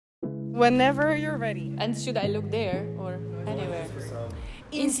Whenever you're ready. And should I look there or anywhere?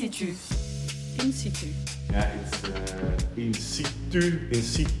 In situ. In situ. Yeah, it's in situ, in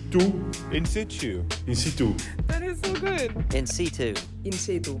situ, In situ. in situ. That is so good. In situ. In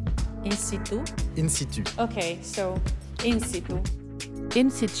situ. In situ? In situ. Okay, so in situ. In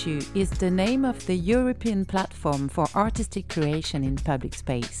situ is the name of the European platform for artistic creation in public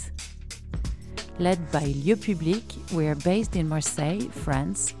space. Led by Lieux, we are based in Marseille,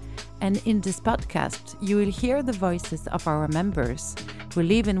 France, and in this podcast you will hear the voices of our members who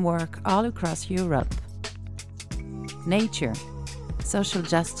live and work all across Europe. Nature, social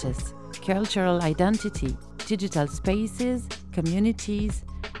justice, cultural identity, digital spaces, communities,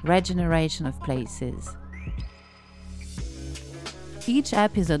 regeneration of places. Each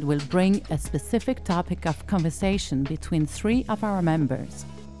episode will bring a specific topic of conversation between three of our members: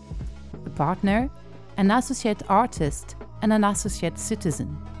 a partner, an associate artist, and an associate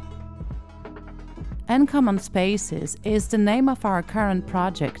citizen. Uncommon Spaces is the name of our current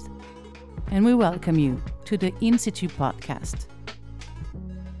project, and we welcome you to the IN SITU Podcast.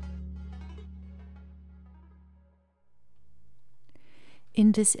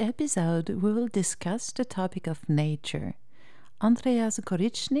 In this episode, we will discuss the topic of nature. Andreas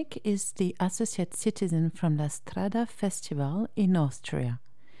Goritschnig is the associate citizen from the Strada festival in Austria.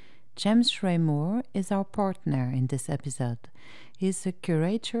 Jeanne Robet is our partner in this episode. He is a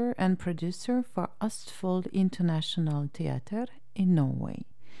curator and producer for Østfold International Theater in Norway.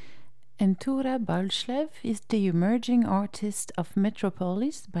 And Tora Balslev is the emerging Artist of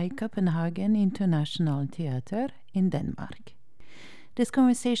Metropolis by Copenhagen International Theater in Denmark. This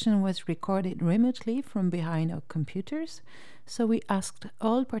conversation was recorded remotely from behind our computers, so we asked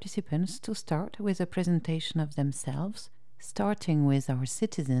all participants to start with a presentation of themselves, starting with our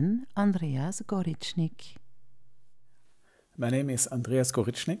citizen, Andreas Goritschnig. My name is Andreas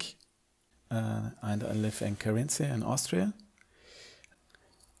Goritschnig, and I live in Carinthia in Austria.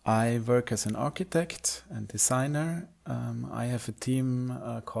 I work as an architect and designer. I have a team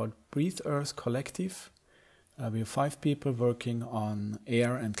called Breathe Earth Collective. We have 5 people working on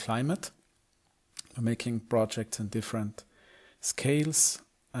air and climate. We're making projects in different scales,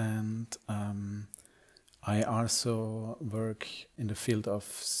 and I also work in the field of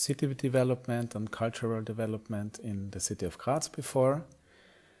city development and cultural development in the city of Graz before.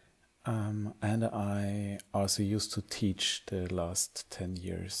 And I also used to teach the last 10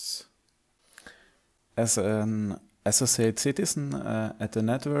 years. As an associate citizen at the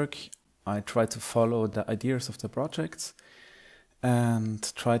network, I try to follow the ideas of the projects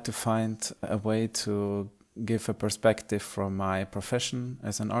and try to find a way to give a perspective from my profession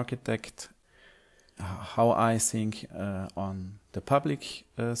as an architect, how I think on the public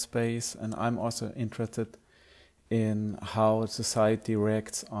space, and I'm also interested in how society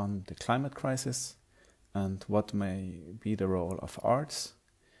reacts on the climate crisis and what may be the role of arts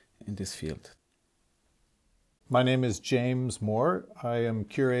in this field. My name is James Moore. I am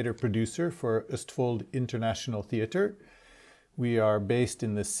curator-producer for Østfold International Theater. We are based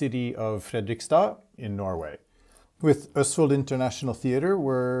in the city of Fredrikstad in Norway. With Østfold International Theater,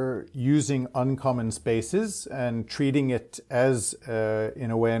 we're using uncommon spaces and treating it as,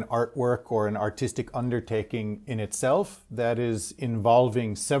 in a way, an artwork or an artistic undertaking in itself that is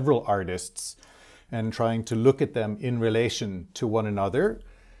involving several artists and trying to look at them in relation to one another.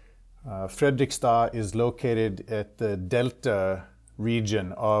 Fredrikstad is located at the delta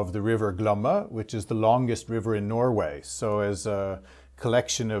region of the river Glomma, which is the longest river in Norway. So as a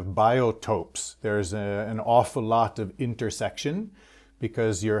collection of biotopes, there's an awful lot of intersection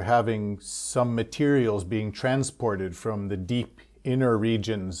because you're having some materials being transported from the deep inner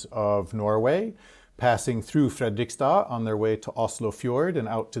regions of Norway, passing through Fredrikstad on their way to Oslo Fjord and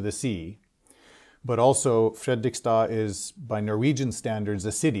out to the sea. But also Fredrikstad is, by Norwegian standards,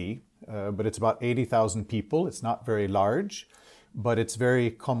 a city, but it's about 80,000 people. It's not very large, but it's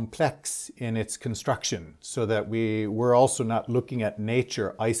very complex in its construction, so that we're also not looking at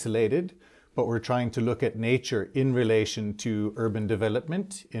nature isolated, but we're trying to look at nature in relation to urban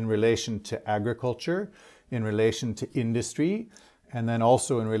development, in relation to agriculture, in relation to industry, and then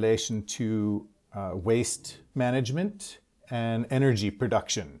also in relation to waste management and energy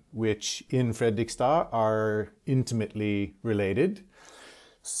production, which in Fredrikstad are intimately related.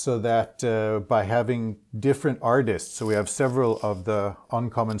 So that by having different artists, so we have several of the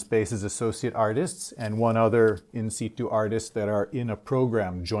Uncommon Spaces associate artists and one other in situ artist that are in a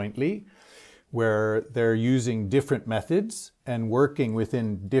program jointly, where they're using different methods and working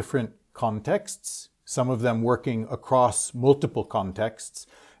within different contexts, some of them working across multiple contexts,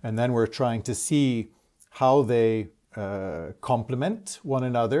 and then we're trying to see how they complement one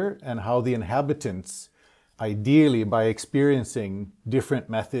another, and how the inhabitants, ideally by experiencing different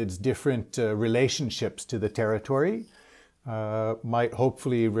methods, different relationships to the territory, might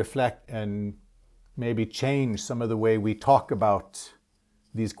hopefully reflect and maybe change some of the way we talk about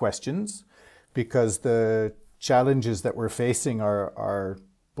these questions, because the challenges that we're facing are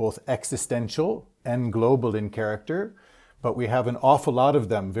both existential and global in character, but we have an awful lot of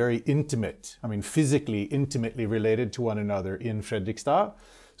them very intimate, physically intimately related to one another in Fredrikstad.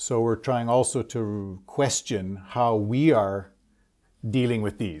 So we're trying also to question how we are dealing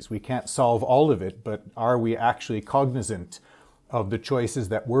with these. We can't solve all of it, but are we actually cognizant of the choices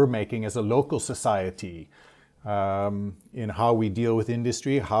that we're making as a local society in how we deal with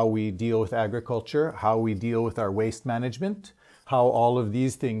industry, how we deal with agriculture, how we deal with our waste management, how all of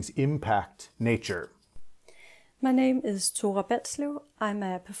these things impact nature. My name is Tora Balslev. I'm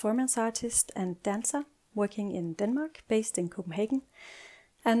a performance artist and dancer working in Denmark, based in Copenhagen.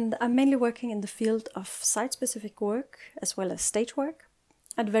 And I'm mainly working in the field of site-specific work as well as stage work,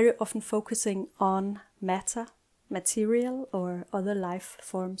 and very often focusing on matter, material or other life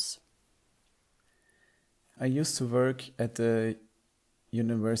forms. I used to work at the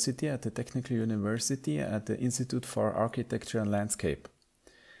university, at the technical university, at the Institute for Architecture and Landscape.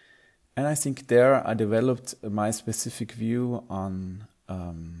 And I think there I developed my specific view on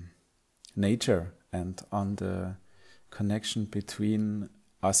nature and on the connection between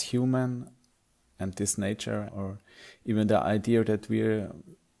us human and this nature, or even the idea that we're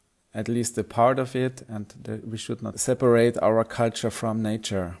at least a part of it and that we should not separate our culture from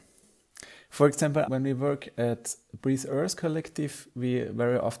nature. For example, when we work at Breathe Earth Collective, we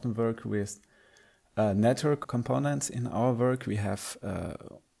very often work with network components in our work. We have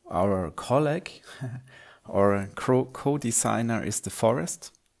our colleague or co-designer is the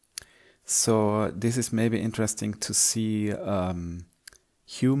forest. So this is maybe interesting to see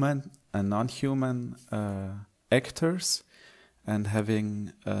human and non-human actors and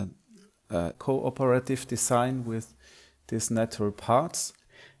having a cooperative design with these natural parts.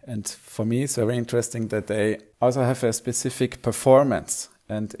 And for me, it's very interesting that they also have a specific performance.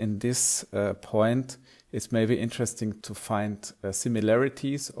 And in this point, it's maybe interesting to find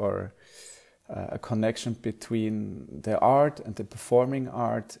similarities or a connection between the art and the performing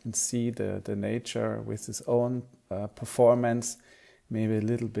art, and see the nature with its own performance, maybe a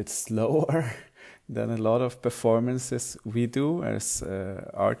little bit slower than a lot of performances we do as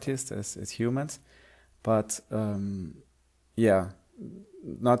artists, as humans. But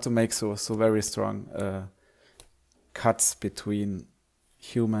not to make so very strong cuts between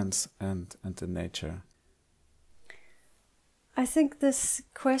humans and the nature. I think this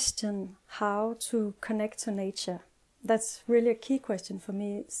question, how to connect to nature, that's really a key question for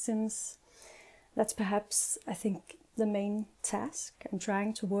me, since that's perhaps, I think, the main task I'm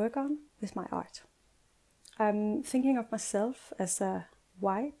trying to work on with my art. I'm thinking of myself as a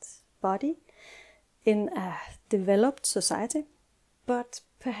white body in a developed society, but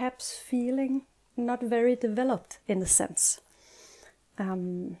perhaps feeling not very developed in a sense.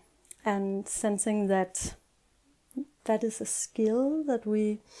 And sensing that is a skill that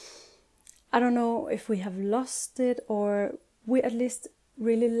I don't know if we have lost it, or we at least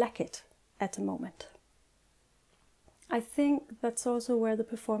really lack it at the moment. I think that's also where the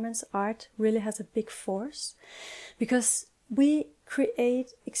performance art really has a big force, because we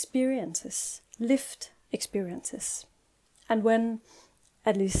create experiences, lived experiences. And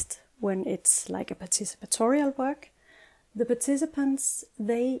at least when it's like a participatorial work, the participants,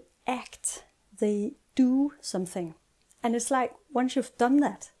 they act, they do something. And it's like, once you've done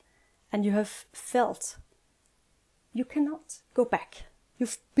that and you have felt, you cannot go back.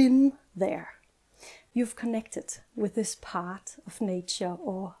 You've been there. You've connected with this part of nature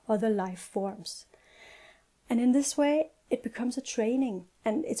or other life forms. And in this way, it becomes a training,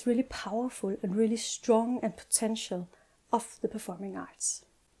 and it's really powerful and really strong and potential of the performing arts.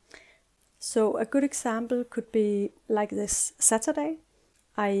 So a good example could be like this Saturday.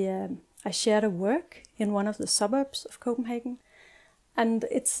 I shared a work in one of the suburbs of Copenhagen, and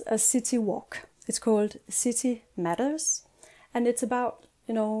it's a city walk. It's called City Matters, and it's about,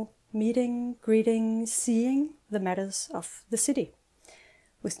 meeting, greeting, seeing the matters of the city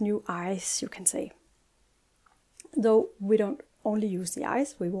with new eyes, you can say. Though we don't only use the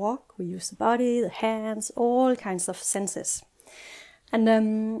eyes, we walk, we use the body, the hands, all kinds of senses.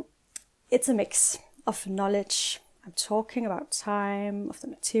 And it's a mix of knowledge. I'm talking about time, of the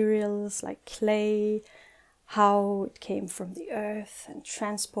materials like clay, how it came from the earth and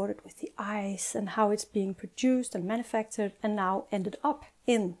transported with the ice, and how it's being produced and manufactured and now ended up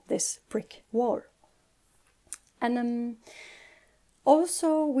in this brick wall. And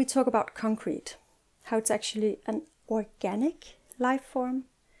also we talk about concrete, how it's actually an organic life form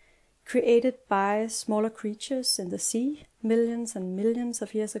created by smaller creatures in the sea millions and millions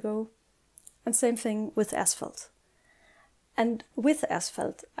of years ago. And same thing with asphalt. And with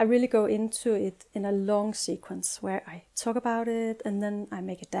asphalt, I really go into it in a long sequence where I talk about it and then I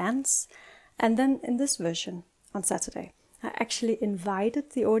make a dance. And then in this version on Saturday, I actually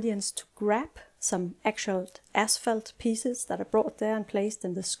invited the audience to grab some actual asphalt pieces that are brought there and placed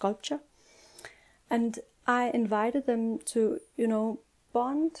in the sculpture. And I invited them to,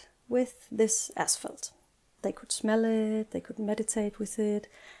 bond with this asphalt. They could smell it, they could meditate with it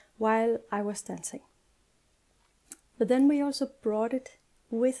while I was dancing. But then we also brought it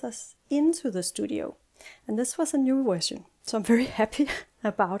with us into the studio. And this was a new version. So I'm very happy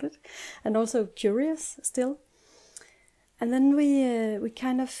about it and also curious still. And then we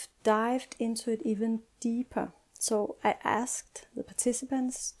kind of dived into it even deeper. So I asked the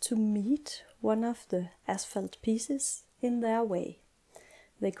participants to meet one of the asphalt pieces in their way.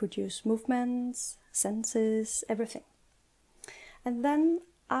 They could use movements, senses, everything. And then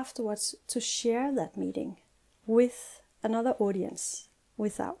afterwards to share that meeting with another audience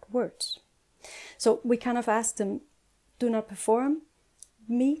without words. So we kind of asked them, do not perform,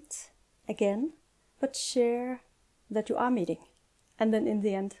 meet again, but share that you are meeting. And then in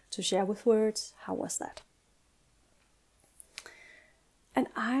the end, to share with words, how was that? And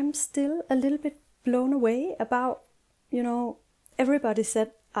I'm still a little bit blown away about, everybody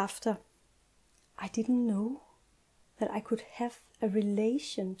said after, I didn't know that I could have a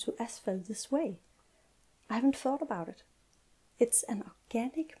relation to asphalt this way. I haven't thought about it. It's an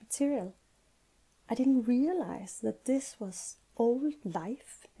organic material. I didn't realize that this was old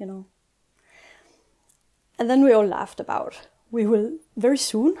life, And then we all laughed about, we will very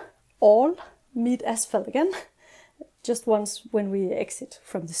soon all meet asphalt again, just once when we exit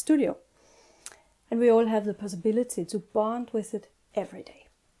from the studio. And we all have the possibility to bond with it every day.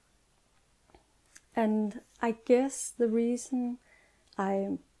 And I guess the reason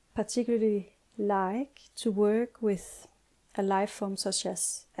I particularly like to work with a life form such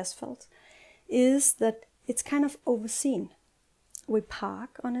as asphalt is that it's kind of overseen. We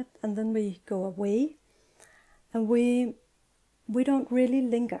park on it and then we go away, and we don't really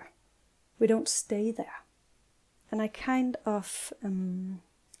linger. We don't stay there. And I kind of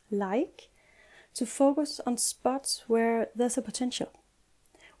like to focus on spots where there's a potential.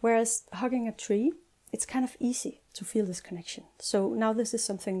 Whereas hugging a tree, it's kind of easy to feel this connection. So now this is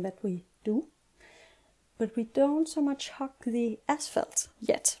something that we do, but we don't so much hug the asphalt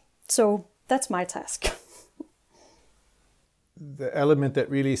yet. So that's my task. The element that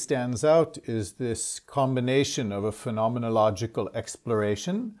really stands out is this combination of a phenomenological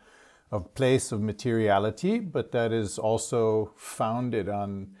exploration of place of materiality, but that is also founded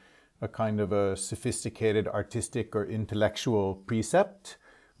on a kind of a sophisticated artistic or intellectual precept,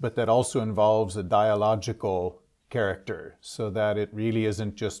 but that also involves a dialogical character, so that it really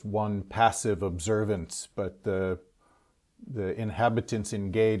isn't just one passive observance, but the inhabitants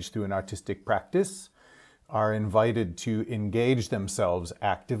engaged through an artistic practice are invited to engage themselves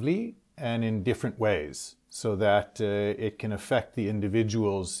actively and in different ways, so that it can affect the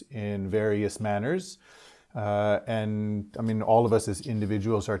individuals in various manners. And I mean, all of us as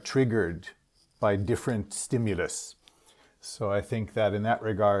individuals are triggered by different stimulus. So I think that in that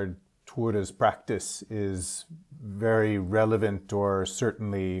regard, Tora's practice is very relevant, or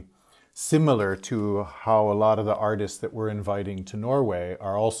certainly similar to how a lot of the artists that we're inviting to Norway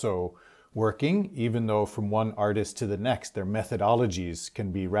are also working, even though from one artist to the next, their methodologies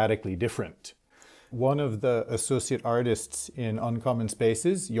can be radically different. One of the associate artists in Uncommon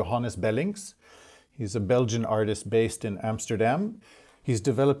Spaces, Johannes Bellings, he's a Belgian artist based in Amsterdam. He's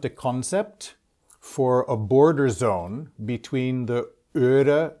developed a concept for a border zone between the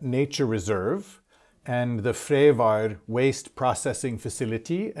Øre Nature Reserve and the Frevar Waste Processing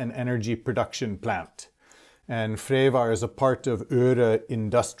Facility and Energy Production Plant. And Frevar is a part of Øre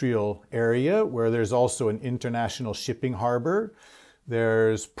Industrial Area, where there's also an international shipping harbor.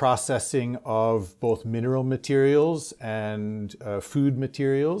 There's processing of both mineral materials and food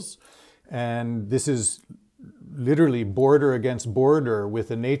materials. And this is literally border against border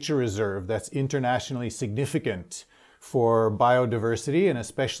with a nature reserve that's internationally significant for biodiversity, and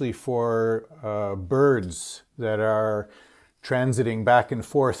especially for birds that are transiting back and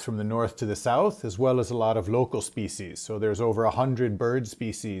forth from the north to the south, as well as a lot of local species. So there's over 100 bird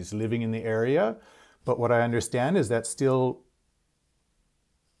species living in the area. But what I understand is that's still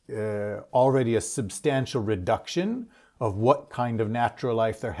already a substantial reduction of what kind of natural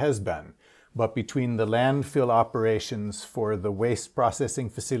life there has been. but between the landfill operations for the waste processing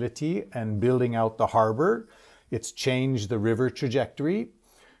facility and building out the harbor, it's changed the river trajectory.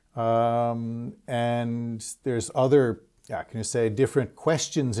 And there's other, different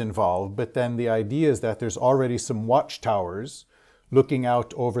questions involved, but then the idea is that there's already some watchtowers looking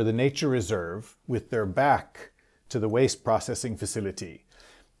out over the nature reserve with their back to the waste processing facility.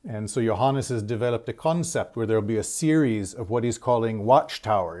 And so Johannes has developed a concept where there'll be a series of what he's calling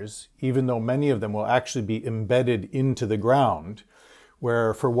watchtowers, even though many of them will actually be embedded into the ground,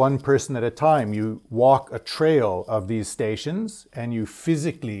 where for one person at a time, you walk a trail of these stations and you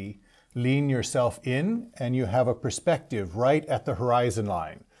physically lean yourself in and you have a perspective right at the horizon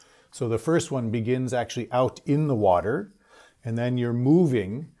line. So the first one begins actually out in the water, and then you're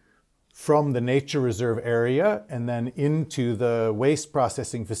moving from the nature reserve area and then into the waste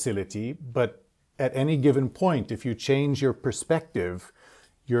processing facility. But at any given point, if you change your perspective,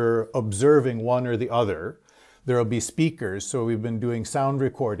 you're observing one or the other. There will be speakers, so we've been doing sound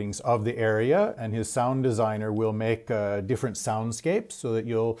recordings of the area, and his sound designer will make different soundscapes so that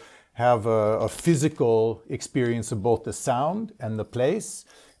you'll have a physical experience of both the sound and the place.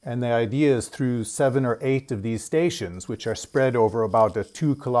 And the idea is through 7 or 8 of these stations, which are spread over about a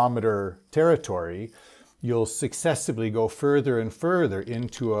 2-kilometer territory, you'll successively go further and further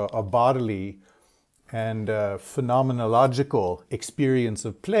into a bodily and phenomenological experience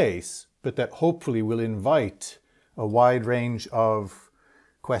of place, but that hopefully will invite a wide range of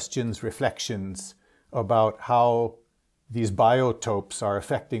questions, reflections about how these biotopes are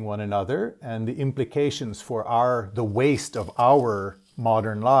affecting one another and the implications for the waste of our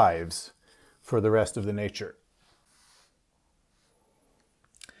modern lives for the rest of the nature.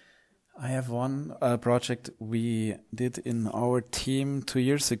 I have one project we did in our team 2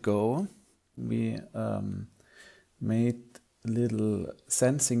 years ago. We made little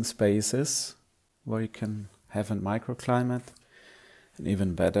sensing spaces where you can have a microclimate and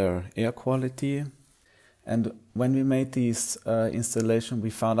even better air quality. And when we made this installation,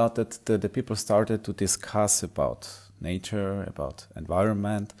 we found out that the people started to discuss about nature, about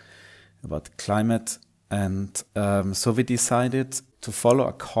environment, about climate. And so we decided to follow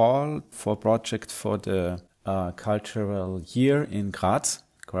a call for a project for the cultural year in Graz.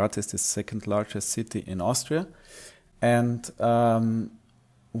 Graz is the second largest city in Austria. And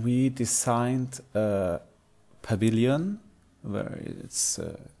we designed a pavilion where it's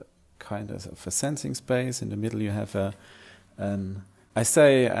kind of a sensing space. In the middle you have an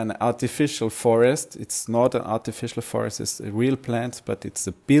artificial forest. It's not an artificial forest, it's a real plant, but it's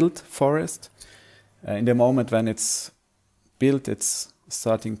a built forest. In the moment when it's built, it's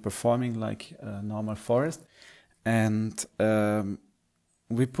starting performing like a normal forest. And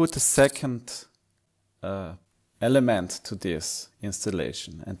we put a second element to this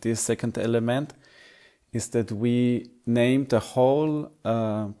installation. And this second element is that we named the whole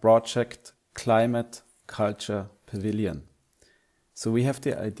project Climate Culture Pavilion. So we have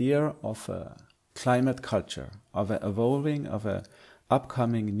the idea of a climate culture, of an evolving, of an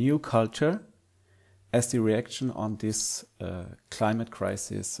upcoming new culture as the reaction on this climate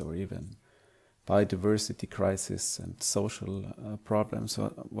crisis or even biodiversity crisis and social problems or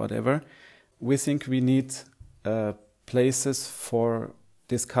whatever. We think we need places for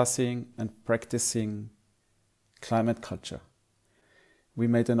discussing and practicing climate culture. We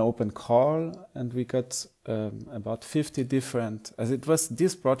made an open call and we got about 50 different,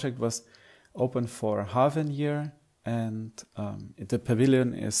 this project was open for half a year, and the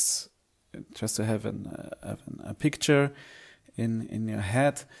pavilion is, just to have a picture in your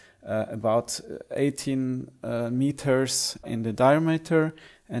head, about 18 meters in the diameter,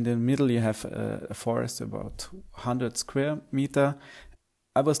 and in the middle you have a forest about 100 square meter.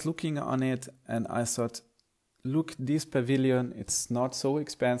 I was looking on it and I thought, look, this pavilion, it's not so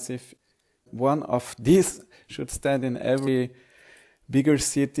expensive. One of these should stand in every bigger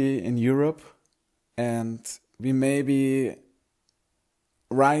city in Europe, and we maybe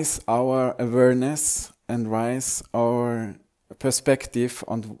raise our awareness and raise our perspective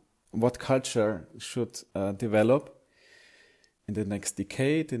on what culture should develop in the next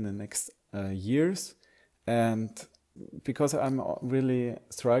decade, in the next years. And because I'm really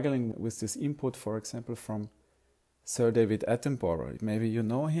struggling with this input, for example, from Sir David Attenborough. Maybe you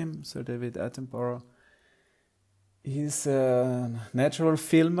know him, Sir David Attenborough. He's a natural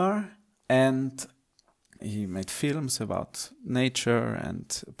filmer and he made films about nature and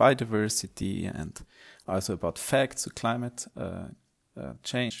biodiversity and also about facts of climate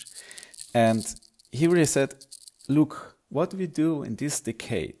change. And he really said, look, what we do in this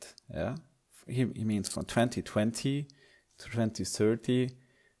decade, he means from 2020 to 2030,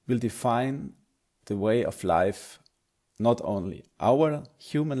 will define the way of life, not only our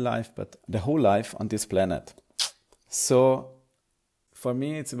human life, but the whole life on this planet. So for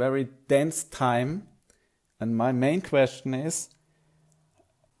me, it's a very dense time. And my main question is,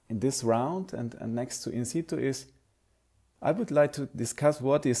 in this round and next to In Situ is, I would like to discuss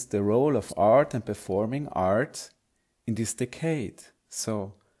what is the role of art and performing art in this decade.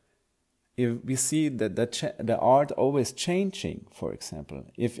 So if we see that the art always changing, for example,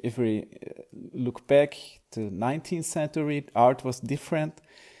 if we look back to 19th century, art was different.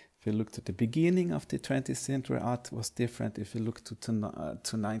 If you look to the beginning of the 20th century, art was different. If you look to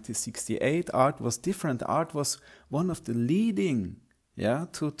 1968, art was different. Art was one of the leading,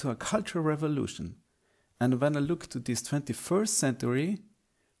 to a cultural revolution. And when I look to this 21st century,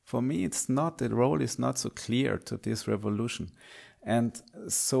 for me, the role is not so clear to this revolution. And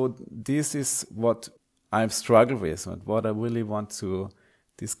so this is what I've struggled with and what I really want to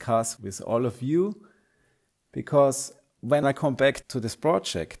discuss with all of you, because when I come back to this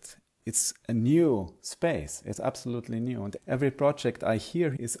project, it's a new space. It's absolutely new. And every project I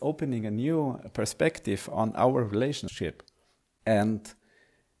hear is opening a new perspective on our relationship. And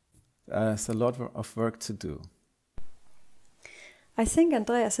there's a lot of work to do. I think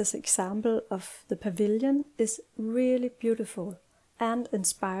Andreas' example of the pavilion is really beautiful and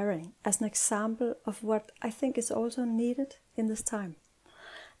inspiring as an example of what I think is also needed in this time.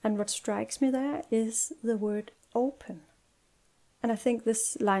 And what strikes me there is the word open. And I think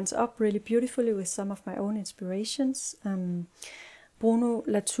this lines up really beautifully with some of my own inspirations. Bruno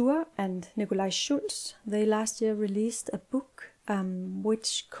Latour and Nikolai Schulz, they last year released a book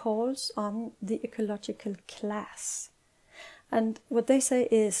which calls on the ecological class. And what they say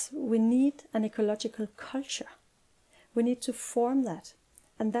is we need an ecological culture. We need to form that.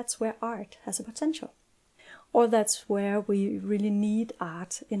 And that's where art has a potential. Or that's where we really need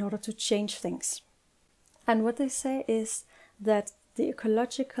art in order to change things. And what they say is that the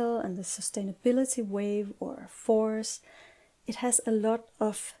ecological and the sustainability wave or force, it has a lot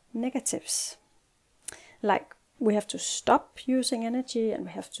of negatives. Like we have to stop using energy and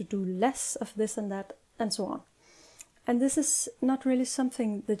we have to do less of this and that and so on. And this is not really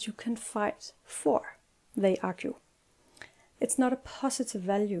something that you can fight for, they argue. It's not a positive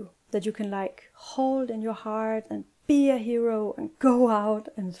value that you can hold in your heart and be a hero and go out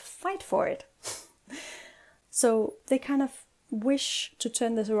and fight for it. So they kind of wish to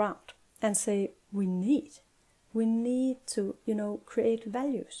turn this around and say we need to, create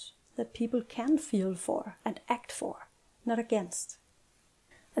values that people can feel for and act for, not against.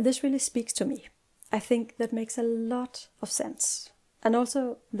 And this really speaks to me. I think that makes a lot of sense. And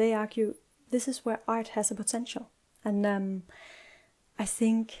also they argue this is where art has a potential. And I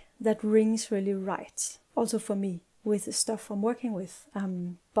think that rings really right, also for me, with the stuff I'm working with.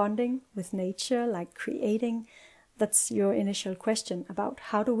 Bonding with nature, like creating. That's your initial question about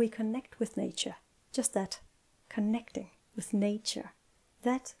how do we connect with nature. Just that, connecting with nature.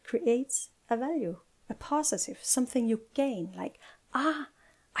 That creates a value, a positive, something you gain. Like,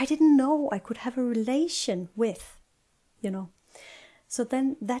 I didn't know I could have a relation with, So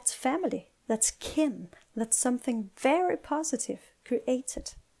then that's family, that's kin, that's something very positive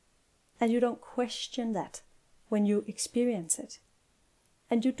created. And you don't question that when you experience it.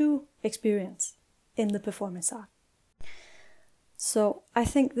 And you do experience in the performance art. So I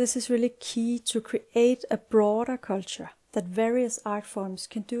think this is really key to create a broader culture, that various art forms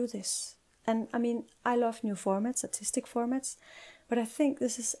can do this. And I love new formats, artistic formats, but I think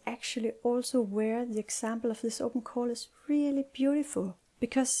this is actually also where the example of this open call is really beautiful.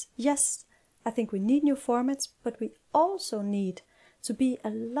 Because yes, I think we need new formats, but we also need to be a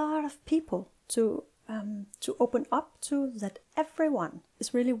lot of people to open up to, that everyone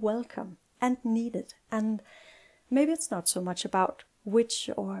is really welcome and needed. And maybe it's not so much about which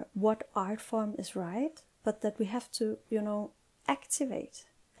or what art form is right, but that we have to, activate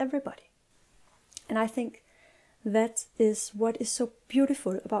everybody. And I think that is what is so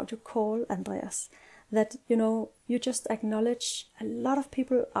beautiful about your call, Andreas, that, you just acknowledge a lot of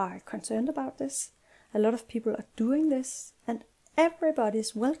people are concerned about this, a lot of people are doing this, and everybody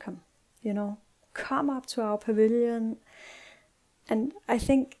is welcome, come up to our pavilion. And I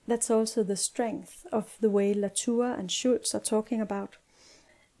think that's also the strength of the way Latour and Schulz are talking about,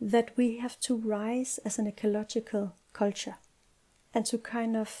 that we have to rise as an ecological culture and to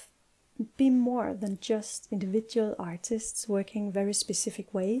kind of be more than just individual artists working very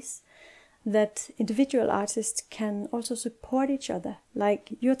specific ways, that individual artists can also support each other,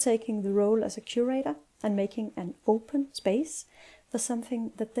 like you're taking the role as a curator and making an open space for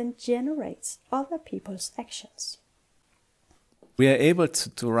something that then generates other people's actions. We are able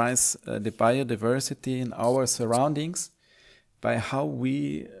to raise the biodiversity in our surroundings by how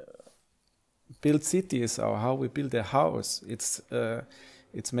we build cities or how we build a house.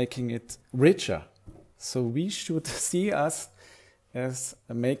 It's making it richer. So we should see us as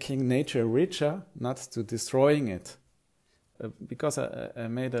making nature richer, not to destroying it. Because I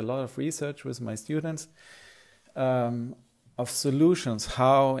made a lot of research with my students of solutions,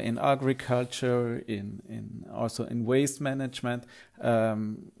 how in agriculture, also in waste management,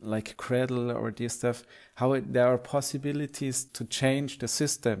 like Cradle or this stuff, how there are possibilities to change the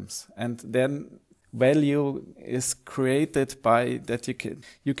systems, and then value is created by that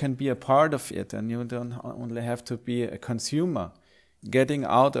you can be a part of it, and you don't only have to be a consumer. Getting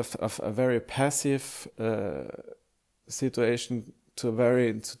out of a very passive situation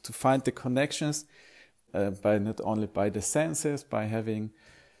to find the connections by not only by the senses, by having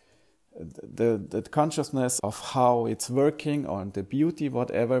the consciousness of how it's working or the beauty,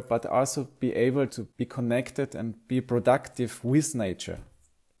 whatever, but also be able to be connected and be productive with nature.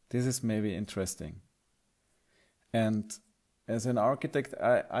 This is maybe interesting. And as an architect,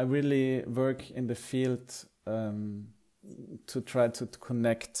 I really work in the field to try to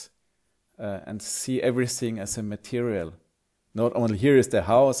connect and see everything as a material. Not only here is the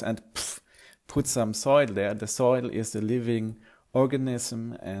house and put some soil there. The soil is a living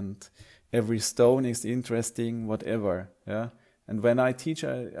organism, and every stone is interesting, whatever. Yeah. And when I teach,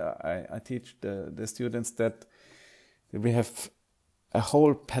 I teach the students that we have a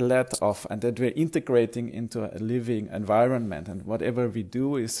whole palette of, and that we're integrating into a living environment, and whatever we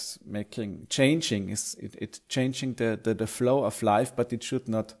do is changing the flow of life, but it should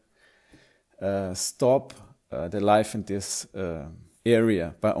not stop the life in this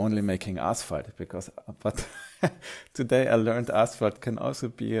area by only making asphalt, but today I learned asphalt can also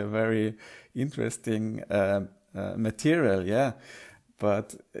be a very interesting material, yeah,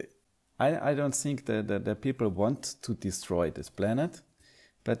 but I don't think that the people want to destroy this planet,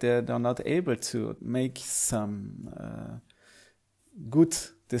 but they're not able to make some good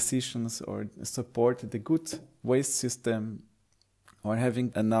decisions or support the good waste system or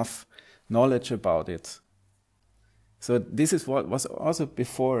having enough knowledge about it. So this is what was also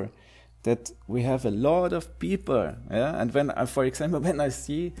before, that we have a lot of people, yeah. And when, for example, when I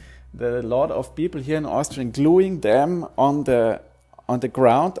see the lot of people here in Austria gluing them on the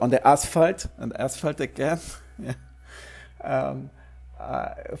ground, on the asphalt, and asphalt again. Yeah.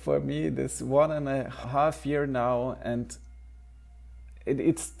 For me, this 1.5 years now, and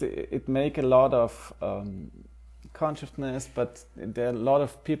it make a lot of consciousness, but there are a lot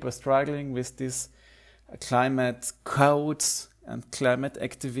of people struggling with this climate codes and climate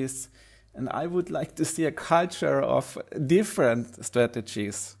activists. And I would like to see a culture of different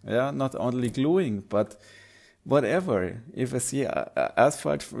strategies, yeah, not only gluing, but whatever. If I see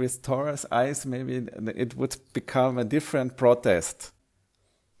asphalt with Tora's eyes, maybe it would become a different protest.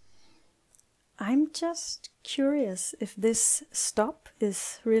 I'm just curious if this stop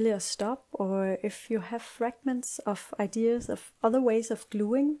is really a stop, or if you have fragments of ideas of other ways of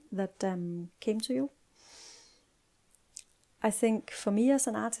gluing that came to you. I think for me as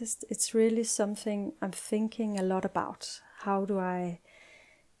an artist, it's really something I'm thinking a lot about. How do I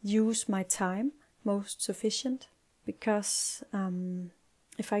use my time most sufficient? Because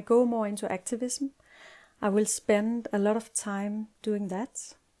if I go more into activism, I will spend a lot of time doing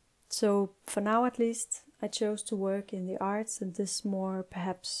that. So for now at least, I chose to work in the arts in this more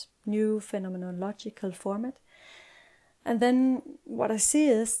perhaps new phenomenological format. And then what I see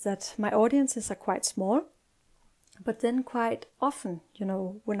is that my audiences are quite small. But then quite often,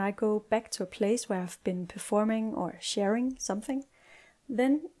 when I go back to a place where I've been performing or sharing something,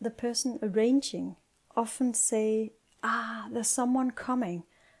 then the person arranging often say, there's someone coming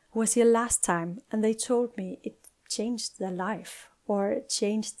who was here last time, and they told me it changed their life or it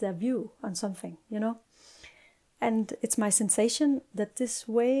changed their view on something, And it's my sensation that this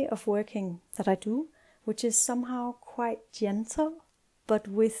way of working that I do, which is somehow quite gentle, but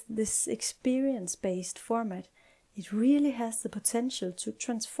with this experience-based format, it really has the potential to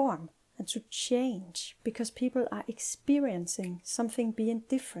transform and to change, because people are experiencing something being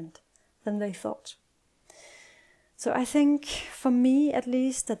different than they thought. So I think for me, at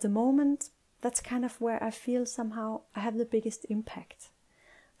least at the moment, that's kind of where I feel somehow I have the biggest impact.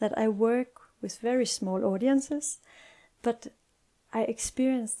 That I work with very small audiences, but I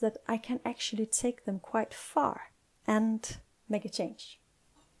experience that I can actually take them quite far and make a change.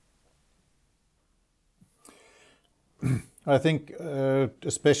 I think,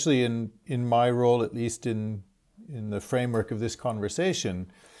 especially in my role, at least in the framework of this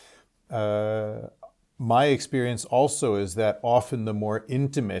conversation, my experience also is that often the more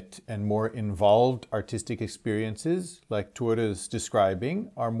intimate and more involved artistic experiences, like Tora is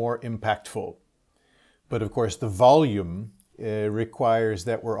describing, are more impactful. But of course, the volume requires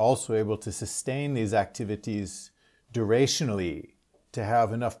that we're also able to sustain these activities durationally, to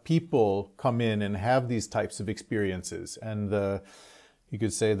have enough people come in and have these types of experiences. And you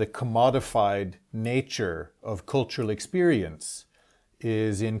could say the commodified nature of cultural experience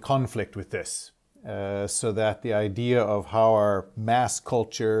is in conflict with this. So that the idea of how our mass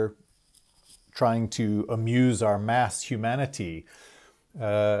culture, trying to amuse our mass humanity,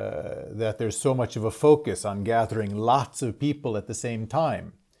 that there's so much of a focus on gathering lots of people at the same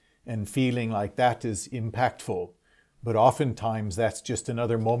time and feeling like that is impactful. But oftentimes that's just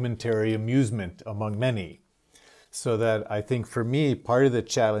another momentary amusement among many. So that I think for me, part of the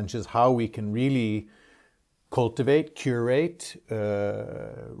challenge is how we can really cultivate, curate,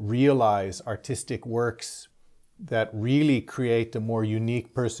 realize artistic works that really create a more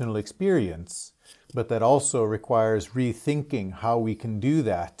unique personal experience, but that also requires rethinking how we can do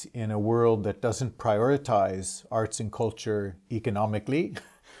that in a world that doesn't prioritize arts and culture economically,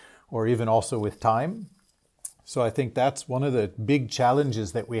 or even also with time. So I think that's one of the big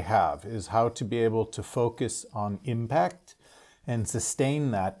challenges that we have, is how to be able to focus on impact and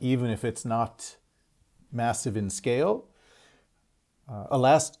sustain that, even if it's not massive in scale. A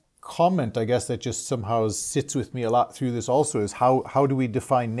last comment, I guess, that just somehow sits with me a lot through this also is how do we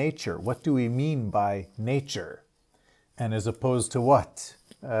define nature? What do we mean by nature? And as opposed to what?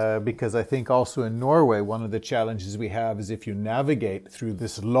 Because I think also in Norway, one of the challenges we have is if you navigate through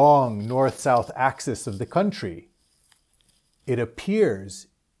this long north-south axis of the country, it appears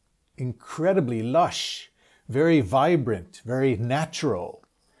incredibly lush, very vibrant, very natural,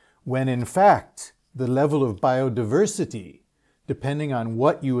 when in fact, the level of biodiversity, depending on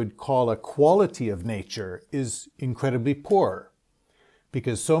what you would call a quality of nature, is incredibly poor.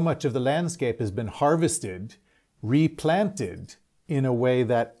 Because so much of the landscape has been harvested, replanted in a way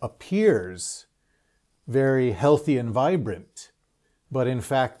that appears very healthy and vibrant. But in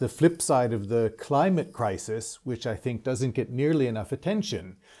fact, the flip side of the climate crisis, which I think doesn't get nearly enough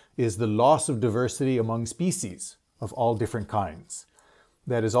attention, is the loss of diversity among species of all different kinds.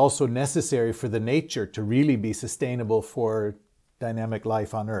 That is also necessary for the nature to really be sustainable for dynamic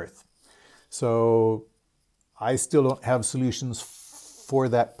life on Earth. So I still don't have solutions for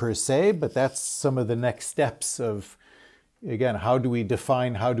that per se, but that's some of the next steps of, again, how do we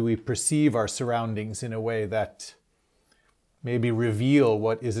define, how do we perceive our surroundings in a way that maybe reveal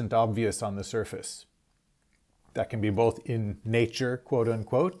what isn't obvious on the surface. That can be both in nature, quote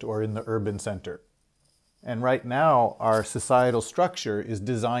unquote, or in the urban center. And right now, our societal structure is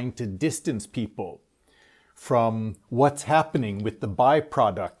designed to distance people from what's happening with the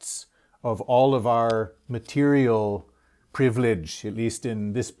byproducts of all of our material privilege, at least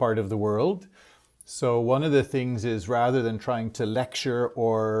in this part of the world. So one of the things is, rather than trying to lecture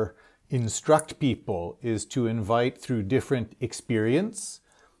or instruct people, is to invite through different experience,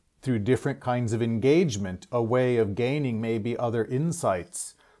 through different kinds of engagement, a way of gaining maybe other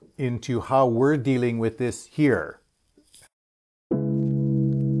insights into how we're dealing with this here.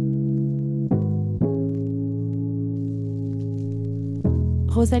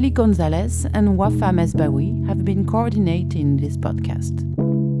 Rosalie Gonzalez and Wafa Mesbaoui have been coordinating this podcast,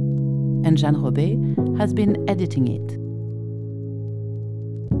 and Jeanne Robet has been editing it.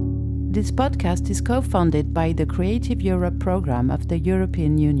 This podcast is co-funded by the Creative Europe program of the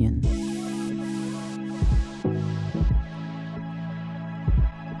European Union.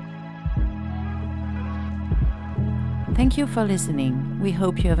 Thank you for listening. We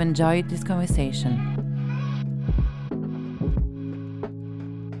hope you have enjoyed this conversation.